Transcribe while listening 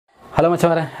Hello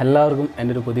മച്ചാമാരെ, എല്ലാവർക്കും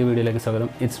എൻ്റെ ഒരു പുതിയ വീഡിയോയിലേക്ക് സ്വാഗതം.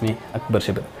 It's me Akbar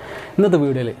Shabeer. ഇന്നത്തെ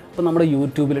വീഡിയോയിൽ ഇപ്പോൾ നമ്മുടെ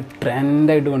യൂട്യൂബിൽ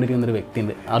ട്രെൻഡായിട്ട് കൊണ്ടിരിക്കുന്നൊരു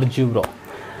വ്യക്തിയുണ്ട്, അർജു ബ്രോ.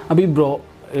 അപ്പോൾ ഈ ബ്രോ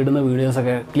ഇടുന്ന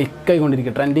വീഡിയോസൊക്കെ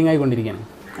ക്ലിക്കായിക്കൊണ്ടിരിക്കുക, ട്രെൻഡിങ് ആയിക്കൊണ്ടിരിക്കുകയാണ്.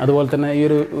 അതുപോലെ തന്നെ ഈ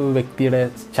ഒരു വ്യക്തിയുടെ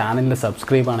ചാനലിൽ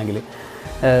സബ്സ്ക്രൈബ് ആണെങ്കിൽ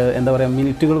എന്താ പറയുക,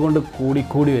 മിനിറ്റുകൾ കൊണ്ട് കൂടി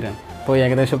വരികയാണ്. ഇപ്പോൾ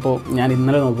ഏകദേശം ഇപ്പോൾ ഞാൻ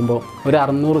ഇന്നലെ നോക്കുമ്പോൾ ഒരു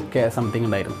 600K സംതിങ്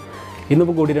ഉണ്ടായിരുന്നു.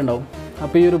 ഇന്നിപ്പോൾ കൂടിയിട്ടുണ്ടാവും.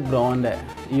 അപ്പോൾ ഈ ഒരു ബ്രോൻ്റെ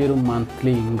ഈ ഒരു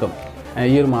മന്ത്ലി ഇൻകം,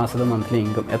 ഈ ഒരു മാസത്തെ മന്ത്ലി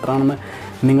ഇൻകം എത്രയാണെന്ന്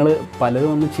നിങ്ങൾ പലരും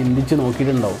ഒന്ന് ചിന്തിച്ച്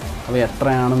നോക്കിയിട്ടുണ്ടാവും. അപ്പോൾ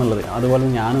എത്രയാണെന്നുള്ളത് അതുപോലെ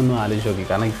ഞാനൊന്ന് ആലോചിച്ച് നോക്കി.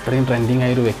 കാരണം ഇത്രയും ട്രെൻഡിങ്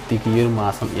ആയൊരു വ്യക്തിക്ക് ഈ ഒരു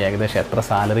മാസം ഏകദേശം എത്ര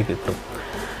സാലറി കിട്ടും.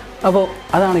 അപ്പോൾ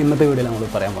അതാണ് ഇന്നത്തെ വീഡിയോയിൽ നമ്മൾ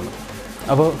പറയാൻ പോകുന്നത്.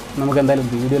 അപ്പോൾ നമുക്ക് എന്തായാലും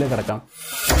വീഡിയോയിലേക്ക് കിടക്കാം.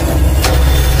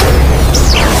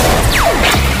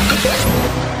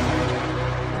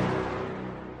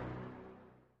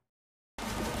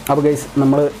 അപ്പോൾ ഗൈസ്,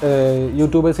 നമ്മൾ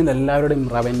യൂട്യൂബേഴ്സിൻ്റെ എല്ലാവരുടെയും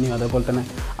റവന്യൂ, അതേപോലെ തന്നെ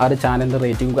ആ ഒരു ചാനലിൻ്റെ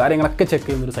റേറ്റിംഗ് കാര്യങ്ങളൊക്കെ ചെക്ക്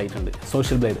ചെയ്യുന്നൊരു സൈറ്റ് ഉണ്ട്,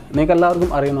 സോഷ്യൽ ബ്ലേഡ്. നിങ്ങൾക്ക് എല്ലാവർക്കും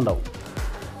അറിയുന്നുണ്ടാവും.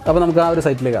 അപ്പോൾ നമുക്ക് ആ ഒരു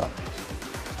സൈറ്റിലേക്ക് കയറാം.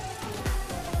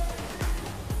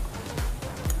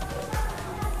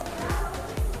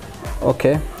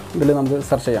 ഓക്കെ, ഇതിൽ നമുക്ക്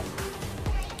സെർച്ച് ചെയ്യാം.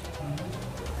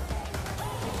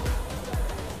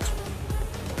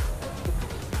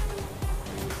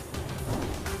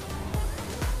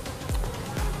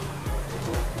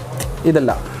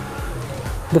 ഇതല്ല,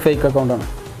 ഇത് ഫേക്ക് അക്കൗണ്ടാണ്.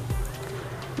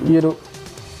 ഈ ഒരു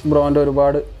ബ്രോൻ്റെ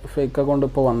ഒരുപാട് ഫേക്ക് അക്കൗണ്ട്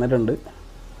ഇപ്പോൾ വന്നിട്ടുണ്ട്.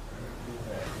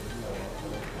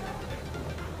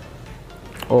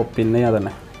 ഓ, പിന്നെ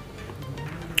അതന്നെ,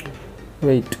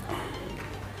 വെയിറ്റ്,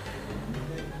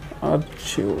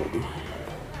 അർജ്യൂ.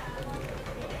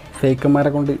 ഫേക്കന്മാരെ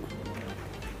കൊണ്ട്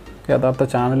യഥാർത്ഥ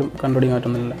ചാനലും കണ്ടുപിടിക്കാൻ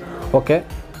പറ്റുന്നില്ല. ഓക്കെ,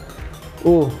 ഓ,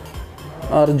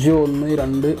 അർജ്യൂ 1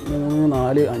 2 3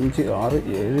 4 5 6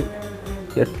 7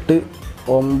 8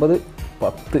 9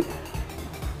 10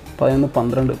 11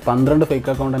 12 ഫേക്ക്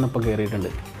അക്കൗണ്ട് തന്നെ ഇപ്പോൾ കയറിയിട്ടുണ്ട്.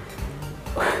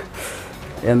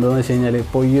 എന്താണെന്ന് വെച്ച് കഴിഞ്ഞാൽ,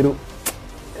 ഇപ്പോൾ ഈ ഒരു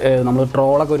നമ്മൾ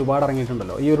ട്രോളൊക്കെ ഒരുപാട്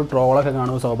ഇറങ്ങിയിട്ടുണ്ടല്ലോ. ഈ ഒരു ട്രോളൊക്കെ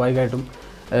കാണുമ്പോൾ സ്വാഭാവികമായിട്ടും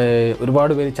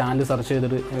ഒരുപാട് പേര് ചാനൽ സെർച്ച്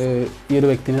ചെയ്തിട്ട് ഈ ഒരു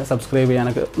വ്യക്തിനെ സബ്സ്ക്രൈബ്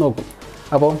ചെയ്യാനൊക്കെ നോക്കും.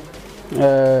 അപ്പോൾ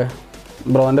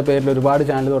ബ്രോൻ്റെ പേരിൽ ഒരുപാട്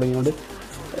ചാനൽ തുടങ്ങിയതുകൊണ്ട്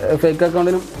ഫേക്ക്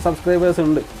അക്കൗണ്ടിനും സബ്സ്ക്രൈബേഴ്സ്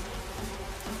ഉണ്ട്,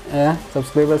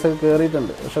 സബ്സ്ക്രൈബേഴ്സൊക്കെ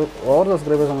കയറിയിട്ടുണ്ട്. പക്ഷേ ഓവർ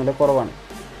സബ്സ്ക്രൈബേഴ്സ് ഒന്നുമില്ല, കുറവാണ്.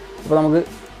 അപ്പോൾ നമുക്ക്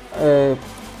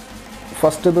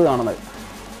ഫസ്റ്റ് ഇത് കാണുന്നത്.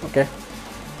 ഓക്കെ,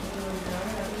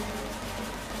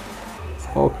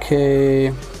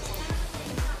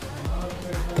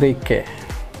 3K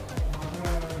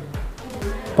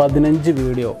 15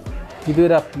 വീഡിയോ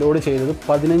ഇതുവരെ അപ്ലോഡ് ചെയ്തത്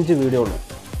 15 വീഡിയോ ഉള്ളൂ,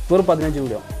 വെറും 15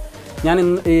 വീഡിയോ. ഞാൻ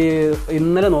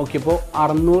ഇന്നലെ നോക്കിയപ്പോൾ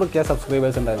 600K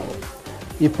സബ്സ്ക്രൈബേഴ്സ് ഉണ്ടായിരുന്നു.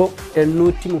 ഇപ്പോൾ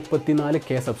 834K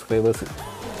സബ്സ്ക്രൈബേഴ്സ്.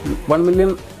 1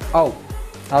 മില്യൺ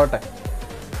ആവട്ടെ.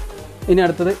 ഇനി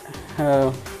അടുത്തത്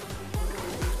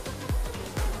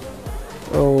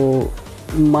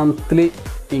മന്ത്ലി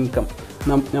ഇൻകം.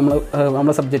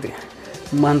 നമ്മളെ സബ്ജക്റ്റ്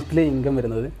മന്ത്ലി ഇൻകം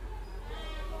വരുന്നത്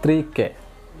 3K,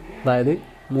 അതായത്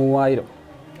 3000.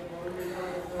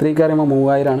 3K പറയുമ്പോൾ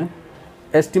 3000ആണ്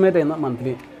എസ്റ്റിമേറ്റ് ചെയ്യുന്ന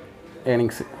മന്ത്ലി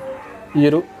ഏണിങ്സ്. ഈ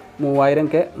ഒരു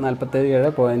 3000K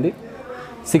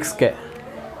 47.6K.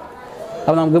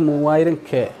 അപ്പോൾ നമുക്ക്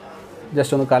 3000K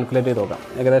ജസ്റ്റ് ഒന്ന് കാൽക്കുലേറ്റ് ചെയ്ത് നോക്കാം,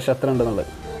 ഏകദേശം എത്ര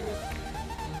ഉണ്ടെന്നുള്ളത്.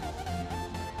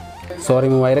 സോറി,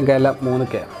 3000K അല്ല,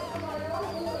 3K.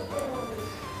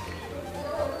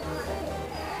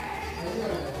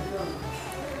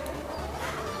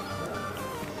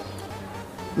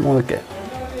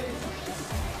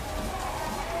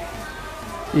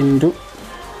 ഇൻറ്റു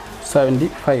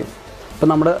 75. ഇപ്പം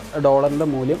നമ്മുടെ ഡോളറിൻ്റെ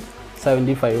മൂല്യം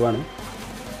 75 ആണ്.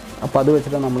 അപ്പോൾ അത്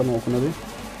വെച്ചിട്ടാണ് നമ്മൾ നോക്കുന്നത്.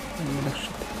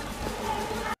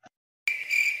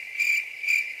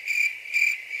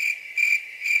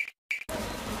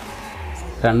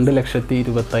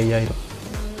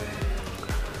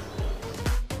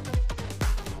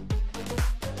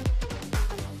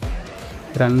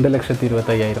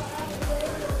 2,25,000.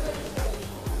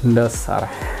 എന്താ സാറേ,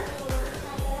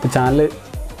 ഇപ്പോൾ ചാനൽ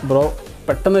ബ്രോ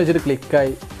പെട്ടെന്ന് വെച്ചിട്ട്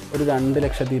ക്ലിക്കായി ഒരു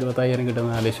 2,25,000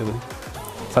 കിട്ടുന്ന ആലോചിച്ചത്.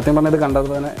 സത്യം പറഞ്ഞത്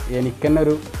കണ്ടപ്പോൾ തന്നെ എനിക്ക് തന്നെ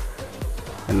ഒരു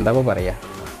എന്താ പറയുക,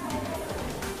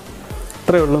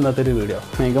 ഇത്രയേ ഉള്ളൂ ഇന്നത്തെ ഒരു വീഡിയോ.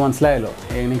 നിങ്ങൾക്ക് മനസ്സിലായല്ലോ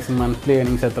ഏണിങ്സ്, മന്ത്ലി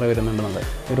ഏണിങ്സ് എത്ര വരുന്നുണ്ടെന്നുള്ളത്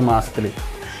ഒരു മാസത്തിൽ.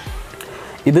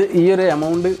 ഇത് ഈ ഒരു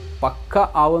എമൗണ്ട് പക്ക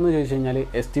ആവുമെന്ന് ചോദിച്ചു കഴിഞ്ഞാൽ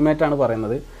എസ്റ്റിമേറ്റാണ്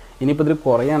പറയുന്നത്. ഇനിയിപ്പോൾ ഇതിൽ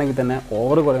കുറയുകയാണെങ്കിൽ തന്നെ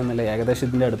ഓവർ കുറയുന്നില്ല, ഏകദേശം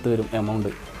ഇതിൻ്റെ അടുത്ത് വരും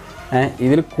എമൗണ്ട്.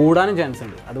 ഇതിൽ കൂടാനും ചാൻസ്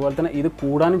ഉണ്ട്. അതുപോലെ തന്നെ ഇത്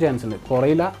കൂടാനും ചാൻസ് ഉണ്ട്,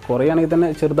 കുറയുകയാണെങ്കിൽ തന്നെ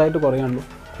ചെറുതായിട്ട് കുറയാനുള്ളൂ,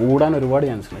 കൂടാൻ ഒരുപാട്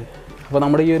ചാൻസ് ഉണ്ട്. അപ്പോൾ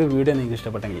നമ്മുടെ ഈ ഒരു വീഡിയോ നിങ്ങൾക്ക്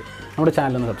ഇഷ്ടപ്പെട്ടെങ്കിൽ നമ്മുടെ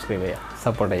ചാനലൊന്ന് സബ്സ്ക്രൈബ് ചെയ്യുക,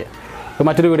 സപ്പോർട്ട് ചെയ്യുക. അപ്പോൾ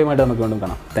മറ്റൊരു വീഡിയോ ആയിട്ട് നമുക്ക് വീണ്ടും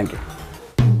കാണാം. Thank you.